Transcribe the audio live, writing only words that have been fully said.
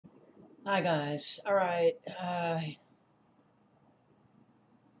Hi guys. All right.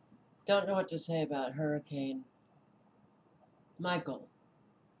 Don't know what to say about Hurricane Michael,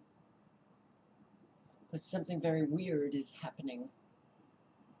 but something very weird is happening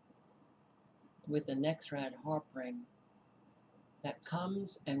with the next red HAARP ring that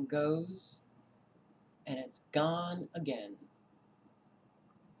comes and goes, and it's gone again.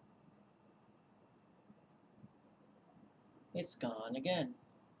 It's gone again.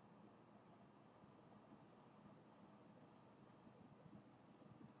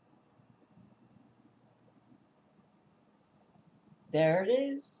 There it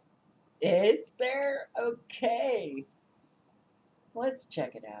is. It's there. Okay. Let's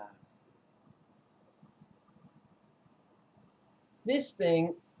check it out. This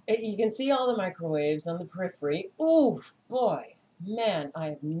thing, you can see all the microwaves on the periphery. Ooh, boy, man, I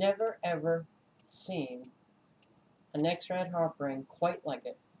have never ever seen a next red HAARP ring quite like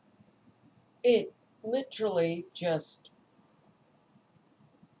it. It literally just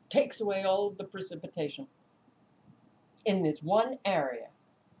takes away all of the precipitation in this one area.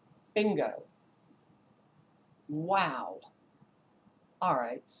 Bingo. Wow. All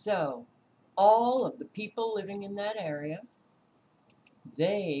right, so all of the people living in that area,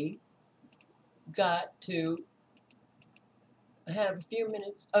 they got to have a few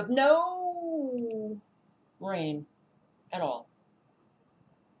minutes of no rain at all.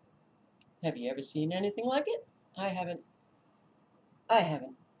 Have you ever seen anything like it? I haven't. I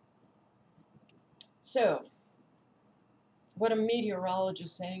haven't. So, what are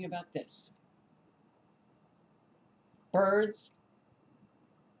meteorologists saying about this? Birds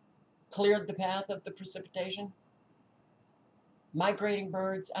cleared the path of the precipitation. Migrating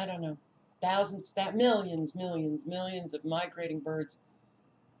birds, I don't know, thousands, millions of migrating birds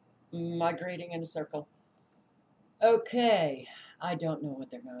migrating in a circle. Okay, I don't know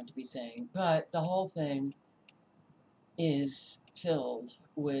what they're going to be saying, but the whole thing is filled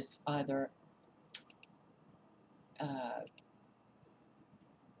with either uh,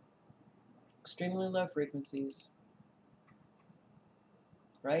 extremely low frequencies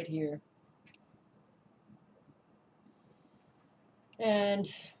right here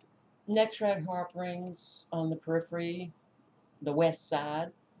and next red HAARP rings on the periphery, the west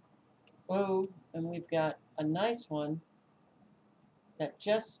side. Oh, and we've got a nice one that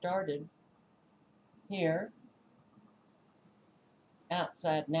just started here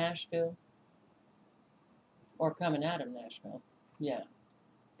outside Nashville, or coming out of Nashville. Yeah,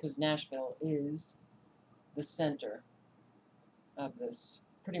 because Nashville is the center of this,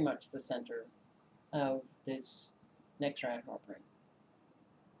 pretty much the center of this next red HAARP ring.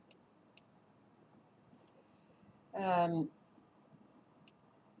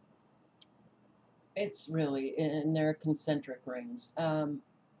 It's really, and they're concentric rings.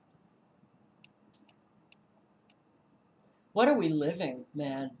 What are we living,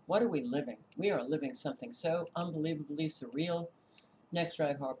 man? What are we living? We are living something so unbelievably surreal. Next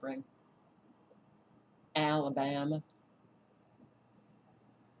red HAARP ring, Alabama.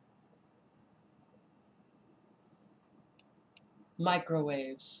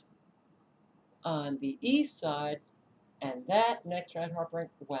 Microwaves on the east side, and that next red HAARP ring,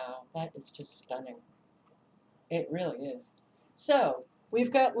 wow, that is just stunning. It really is. So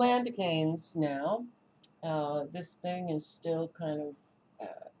we've got Landicanes now. This thing is still kind of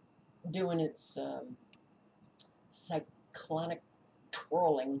doing its cyclonic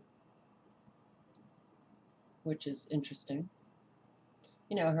twirling, which is interesting.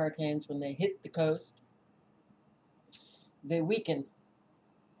 You know, hurricanes, when they hit the coast, they weaken.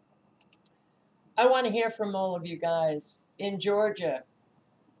 I want to hear from all of you guys in Georgia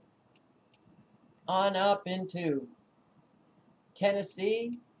on up into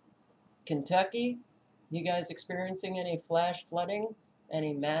Tennessee, Kentucky. You guys experiencing any flash flooding,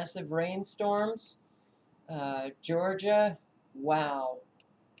 any massive rainstorms? Georgia, wow.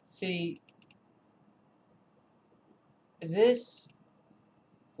 See, this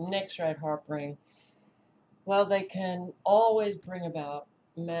next red HAARP ring, well, they can always bring about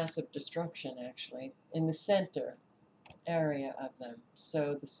massive destruction, actually, in the center area of them.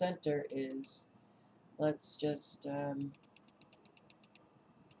 So the center is, let's just,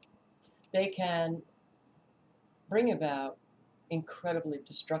 they can bring about incredibly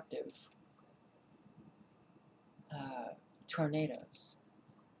destructive tornadoes.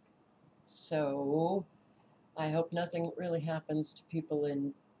 So I hope nothing really happens to people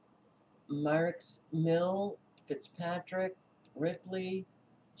in Myrick's Mill, Fitzpatrick, Ripley,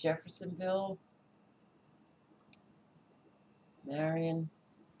 Jeffersonville, Marion.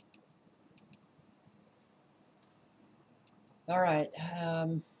 All right.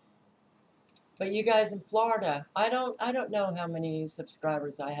 But you guys in Florida, I don't know how many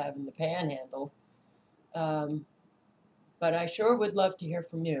subscribers I have in the Panhandle, um, but I sure would love to hear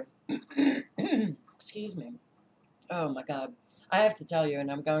from you. Excuse me. Oh my God, I have to tell you,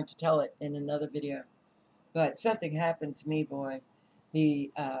 and I'm going to tell it in another video. But something happened to me, boy. The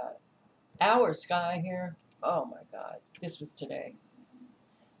our sky here. Oh my God, this was today.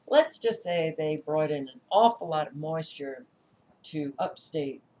 Let's just say they brought in an awful lot of moisture to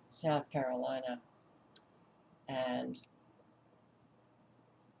upstate South Carolina, and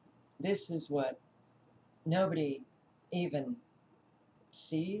this is what nobody even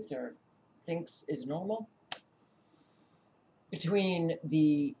sees or thinks is normal. Between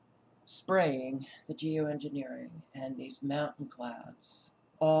the spraying, the geoengineering, and these mountain clouds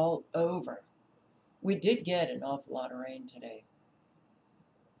all over, we did get an awful lot of rain today.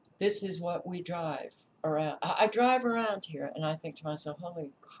 This is what we drive around. I drive around here and I think to myself, holy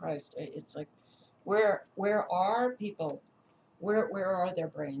Christ, it's like, where are people? Where are their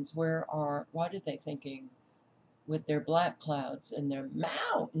brains? What are they thinking with their black clouds and their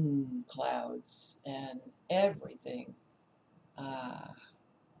mountain clouds and everything? Uh,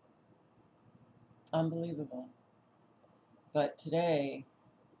 Unbelievable. But today,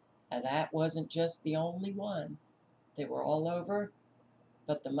 that wasn't just the only one. They were all over,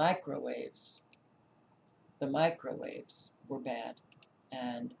 but the microwaves were bad.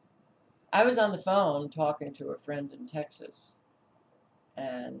 And I was on the phone talking to a friend in Texas,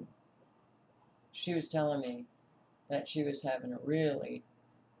 and she was telling me that she was having a really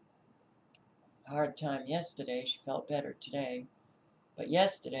hard time yesterday. She felt better today. But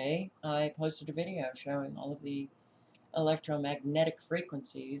yesterday, I posted a video showing all of the electromagnetic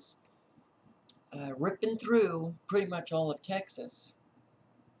frequencies ripping through pretty much all of Texas.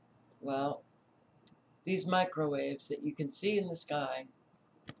 Well, these microwaves that you can see in the sky,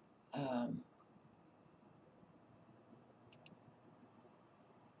 um,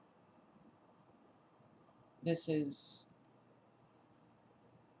 this is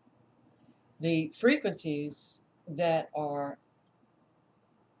the frequencies that are,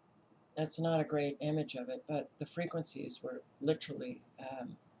 that's not a great image of it, but the frequencies were literally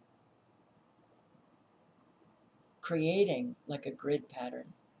creating like a grid pattern.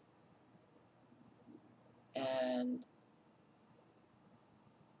 And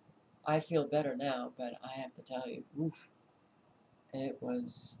I feel better now, but I have to tell you, oof, it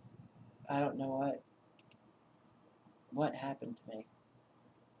was, I don't know what happened to me.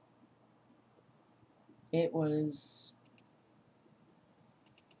 It was,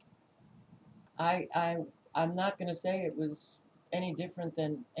 I, I, I'm not going to say it was any different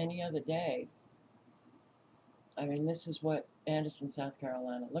than any other day. I mean, this is what Anderson, South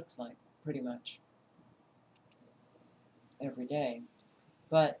Carolina looks like, pretty much, every day.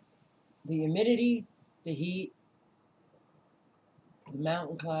 But the humidity, the heat, the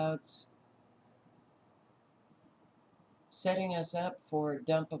mountain clouds, setting us up for a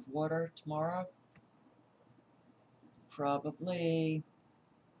dump of water tomorrow? Probably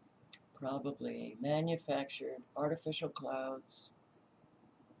manufactured artificial clouds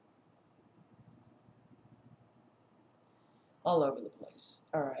all over the place.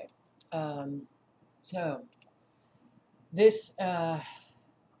 All right. So this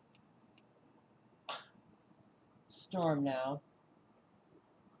storm now,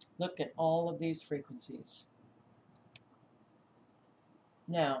 look at all of these frequencies.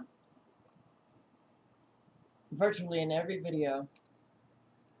 Now, virtually in every video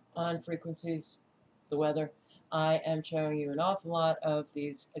on frequencies, the weather, I am showing you an awful lot of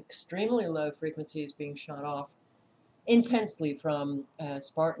these extremely low frequencies being shot off intensely from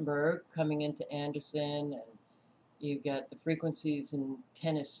Spartanburg coming into Anderson, and you get the frequencies in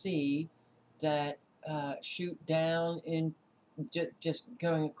Tennessee that shoot down in just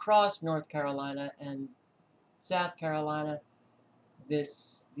going across North Carolina and South Carolina.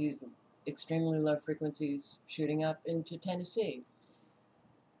 These extremely low frequencies shooting up into Tennessee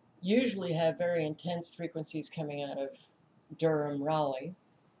usually have very intense frequencies coming out of Durham, Raleigh,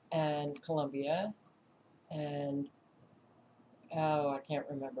 and Columbia, and I can't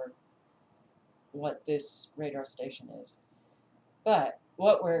remember what this radar station is. But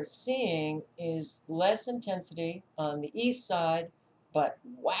what we're seeing is less intensity on the east side, but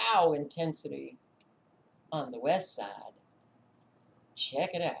wow intensity on the west side.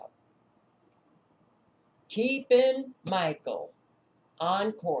 Check it out. Keeping Michael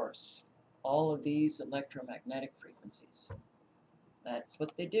on course. All of these electromagnetic frequencies. That's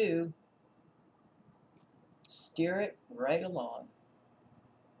what they do. Steer it right along.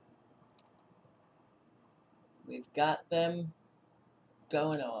 We've got them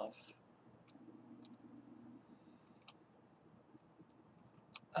going off.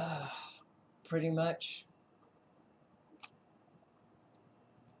 pretty much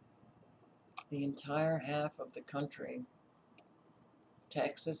the entire half of the country.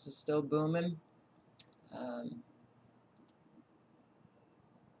 Texas is still booming.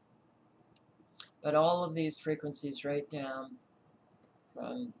 But all of these frequencies right down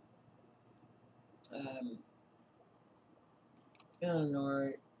from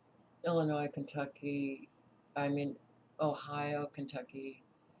Illinois, Kentucky, Ohio, Kentucky,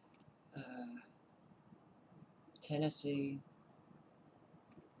 Tennessee,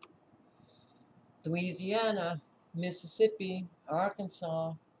 Louisiana, Mississippi,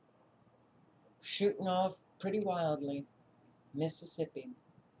 Arkansas, shooting off pretty wildly. Mississippi.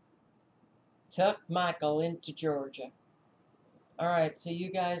 Tuck Michael into Georgia. All right, so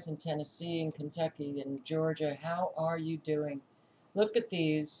you guys in Tennessee and Kentucky and Georgia, how are you doing? Look at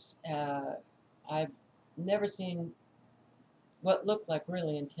these. I've never seen what look like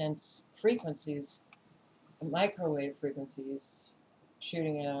really intense frequencies, microwave frequencies,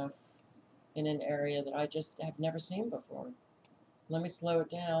 shooting off in an area that I just have never seen before. Let me slow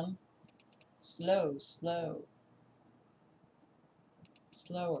it down. Slow, slow,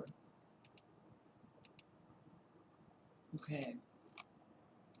 slower. Okay.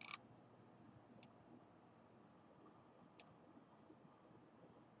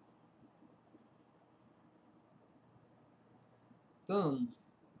 Boom.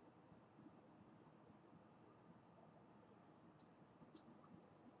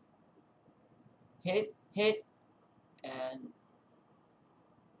 Hit, hit, and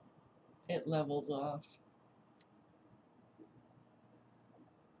it levels off.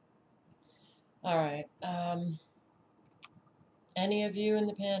 All right. Any of you in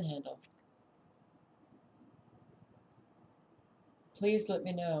the Panhandle? Please let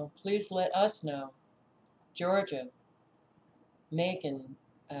me know. Please let us know. Georgia, Macon,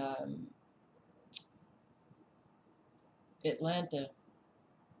 Atlanta.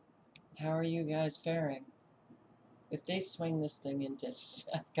 How are you guys faring? If they swing this thing into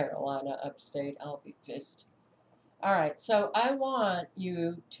South Carolina, upstate, I'll be pissed. All right, so I want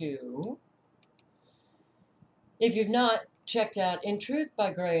you to, if you've not checked out In Truth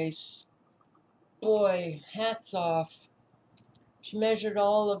by Grace, boy, hats off. She measured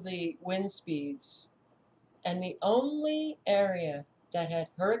all of the wind speeds, and the only area that had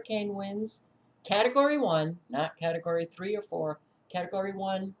hurricane winds, Category 1, not Category 3 or 4, Category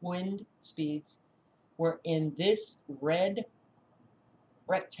 1 wind speeds, were in this red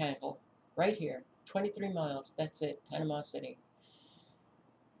rectangle right here, 23 miles. That's it, Panama City.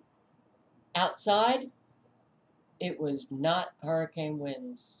 Outside, it was not hurricane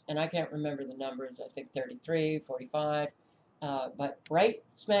winds, and I can't remember the numbers. I think 33, 45, but right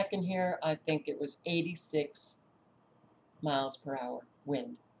smack in here, I think it was 86 miles per hour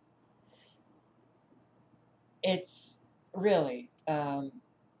wind. It's really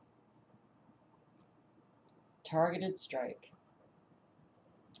targeted strike.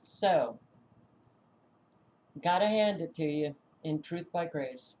 So, gotta hand it to you in Truth by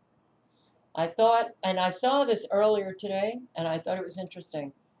Grace. I thought, and I saw this earlier today, and I thought it was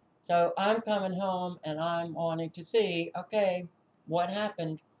interesting. So I'm coming home and I'm wanting to see, okay, what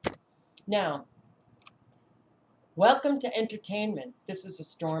happened? Now, welcome to entertainment. This is a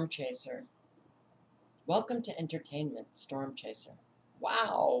storm chaser. Welcome to entertainment, storm chaser.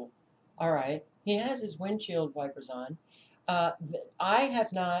 Wow. All right. He has his windshield wipers on. I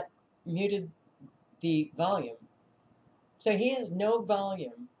have not muted the volume. So he has no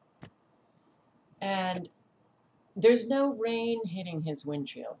volume. And there's no rain hitting his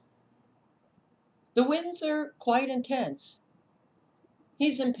windshield. The winds are quite intense.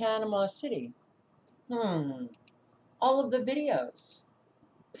 He's in Panama City. All of the videos.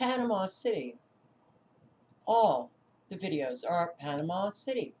 Panama City. All the videos are Panama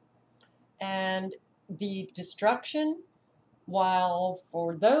City. And the destruction, while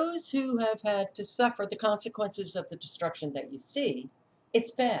for those who have had to suffer the consequences of the destruction that you see,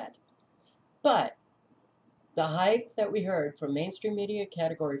 it's bad. But the hype that we heard from mainstream media,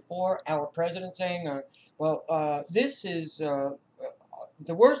 Category 4, our president saying, this is the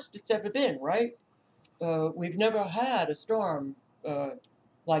worst it's ever been, right? We've never had a storm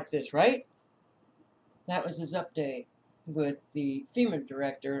like this, right? That was his update with the FEMA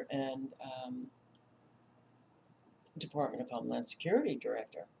director and Department of Homeland Security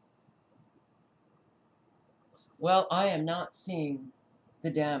director. Well, I am not seeing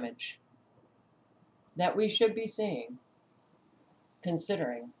the damage that we should be seeing,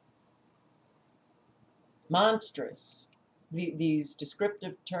 considering monstrous, these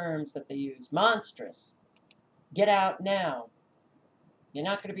descriptive terms that they use, monstrous, get out now, You're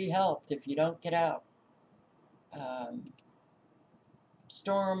not going to be helped if you don't get out.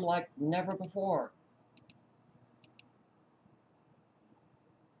 Storm like never before.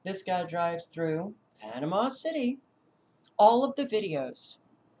 This guy drives through Panama City. All of the videos.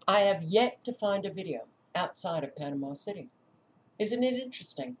 I have yet to find a video outside of Panama City. Isn't it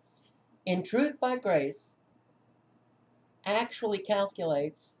interesting? InTruthbyGrace actually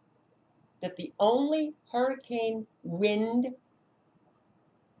calculates that the only hurricane wind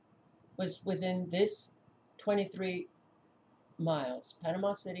was within this 23 miles.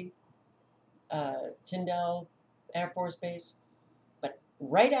 Panama City, Tyndall Air Force Base. But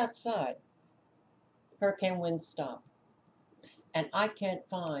right outside, hurricane winds stop. And I can't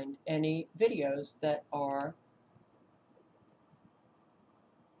find any videos that are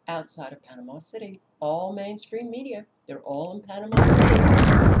outside of Panama City. All mainstream media, they're all in Panama City.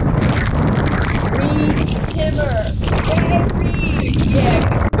 Reed Timmer! Yay, Reed!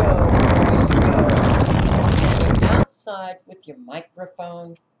 Yeah, you go. There you go. You're standing outside with your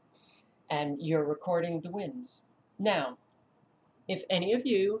microphone and you're recording the winds. Now, if any of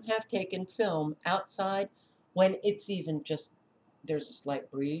you have taken film outside when it's even just, there's a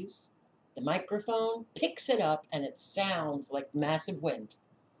slight breeze, the microphone picks it up and it sounds like massive wind.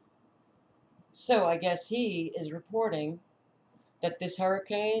 So I guess he is reporting that this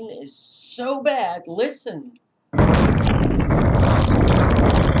hurricane is so bad. Listen.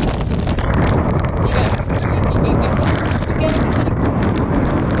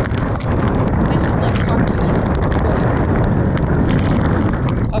 This is like cartoon.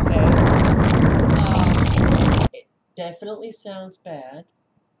 Okay. It definitely sounds bad,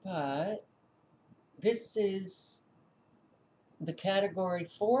 but this is the Category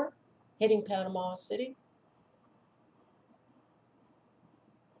 4 hitting Panama City.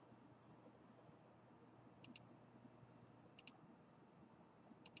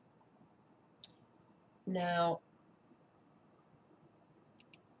 Now,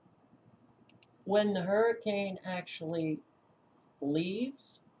 when the hurricane actually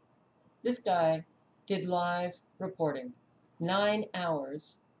leaves, this guy did live reporting, 9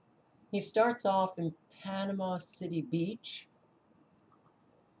 hours. He starts off in Panama City Beach,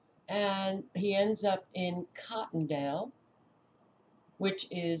 and he ends up in Cottondale, which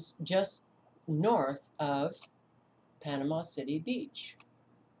is just north of Panama City Beach.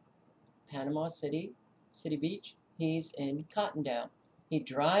 Panama City Beach, he's in Cottondale. He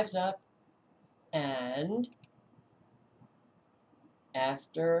drives up, and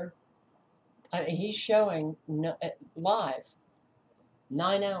after, he's showing live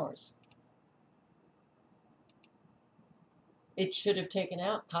 9 hours. It should have taken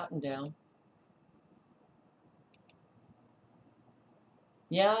out Cottondale.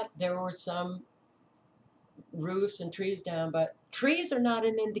 Yeah, there were some roofs and trees down, but trees are not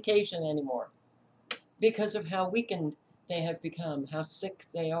an indication anymore because of how weakened they have become, how sick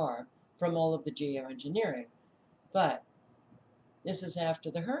they are from all of the geoengineering. But this is after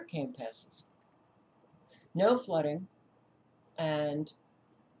the hurricane passes. No flooding, and,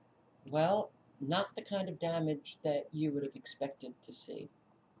 well, not the kind of damage that you would have expected to see.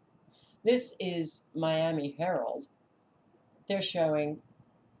 This is Miami Herald. They're showing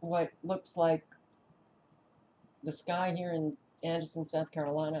what looks like the sky here in Anderson, South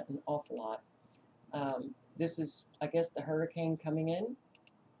Carolina, an awful lot. This is, I guess, the hurricane coming in.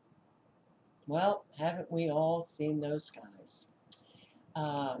 Well, haven't we all seen those skies?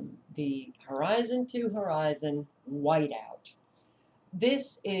 The horizon to horizon whiteout.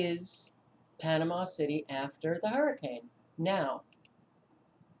 This is Panama City after the hurricane. Now,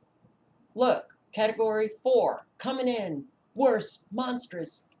 look, Category 4 coming in, worse,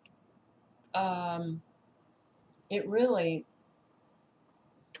 monstrous. It really,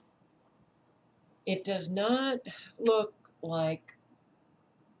 it does not look like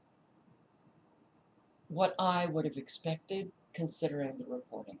what I would have expected considering the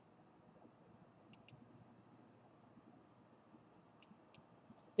reporting.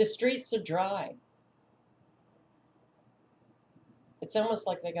 The streets are dry. It's almost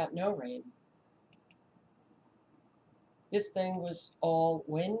like they got no rain. This thing was all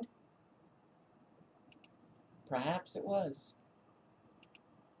wind. Perhaps it was.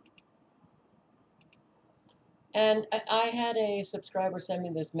 And I had a subscriber send me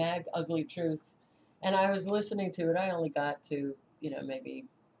this mag Ugly Truth, and I was listening to it. I only got to, maybe,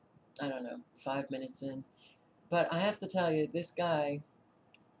 I don't know, 5 minutes in. But I have to tell you, this guy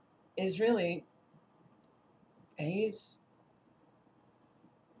is really, he's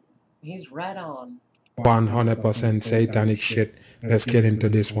right on. 100% satanic shit. Let's get into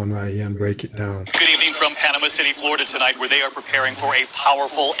this one right here and break it down. Good evening from Panama City, Florida tonight, where they are preparing for a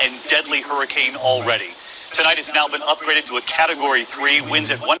powerful and deadly hurricane already. Tonight has now been upgraded to a Category 3, winds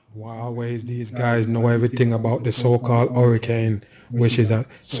at one. Always these guys know everything about the so-called hurricane, which is a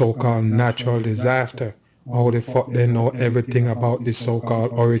so-called natural disaster. How the fuck they know everything about this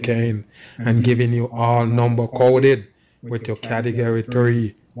so-called hurricane and giving you all number coded with your Category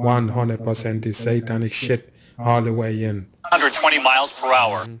 3, 100% is satanic shit all the way in. 120 miles per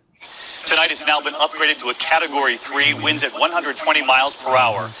hour. Tonight has now been upgraded to a Category 3, winds at 120 miles per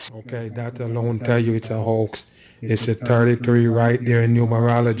hour. Okay, that alone tell you it's a hoax. It's a 33 right there in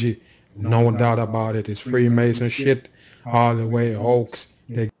numerology. No doubt about it. It's Freemason shit all the way hoax.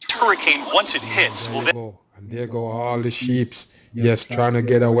 Hurricane, once it hits, will then Go. And there go all the sheeps, yes, trying to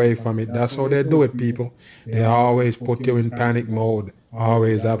get away from it. That's how they do it, people. They always put you in panic mode,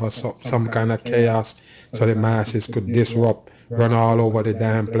 always have some kind of chaos so the masses could disrupt, run all over the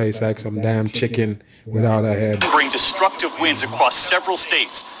damn place like some damn chicken without a head. bring destructive winds across several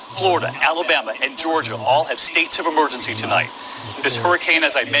states. Florida, Alabama, and Georgia all have states of emergency tonight. This hurricane,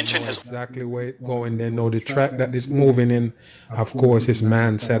 as I mentioned, has Exactly where it's going. They know the track that it's moving in. Of course, it's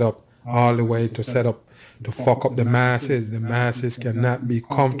man set up all the way to set up to fuck up the masses. The masses cannot be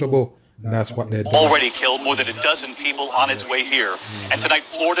comfortable. That's what they're doing. already killed more than a dozen people on its way here. And tonight,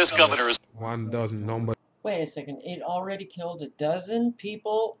 Florida's governor is 1 dozen number. Wait a second. It already killed a dozen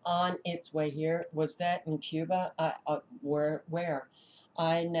people on its way here. Was that in Cuba? Where?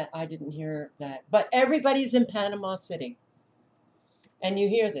 I didn't hear that. But everybody's in Panama City. And you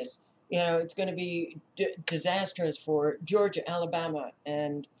hear this. You know, it's going to be disastrous for Georgia, Alabama,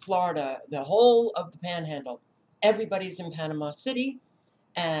 and Florida, the whole of the Panhandle. Everybody's in Panama City,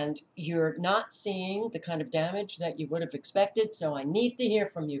 and you're not seeing the kind of damage that you would have expected. So I need to hear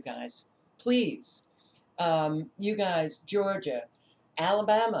from you guys. Please. You guys, Georgia,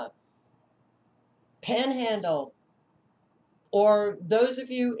 Alabama, Panhandle, or those of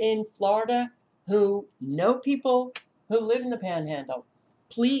you in Florida who know people who live in the Panhandle,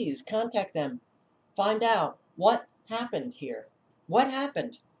 please contact them. Find out what happened here. What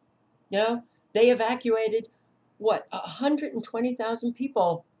happened? You know, they evacuated, 120,000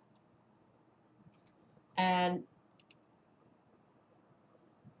 people. And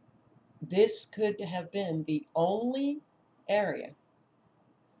this could have been the only area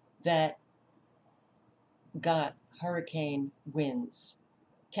that got hurricane winds,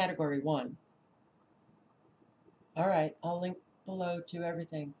 Category 1. All right, I'll link below to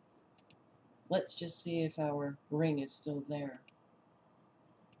everything. Let's just see if our ring is still there.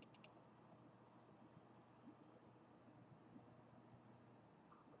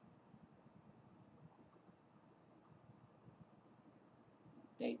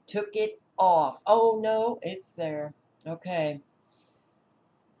 They took it off. Oh no, it's there. Okay.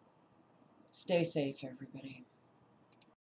 Stay safe, everybody.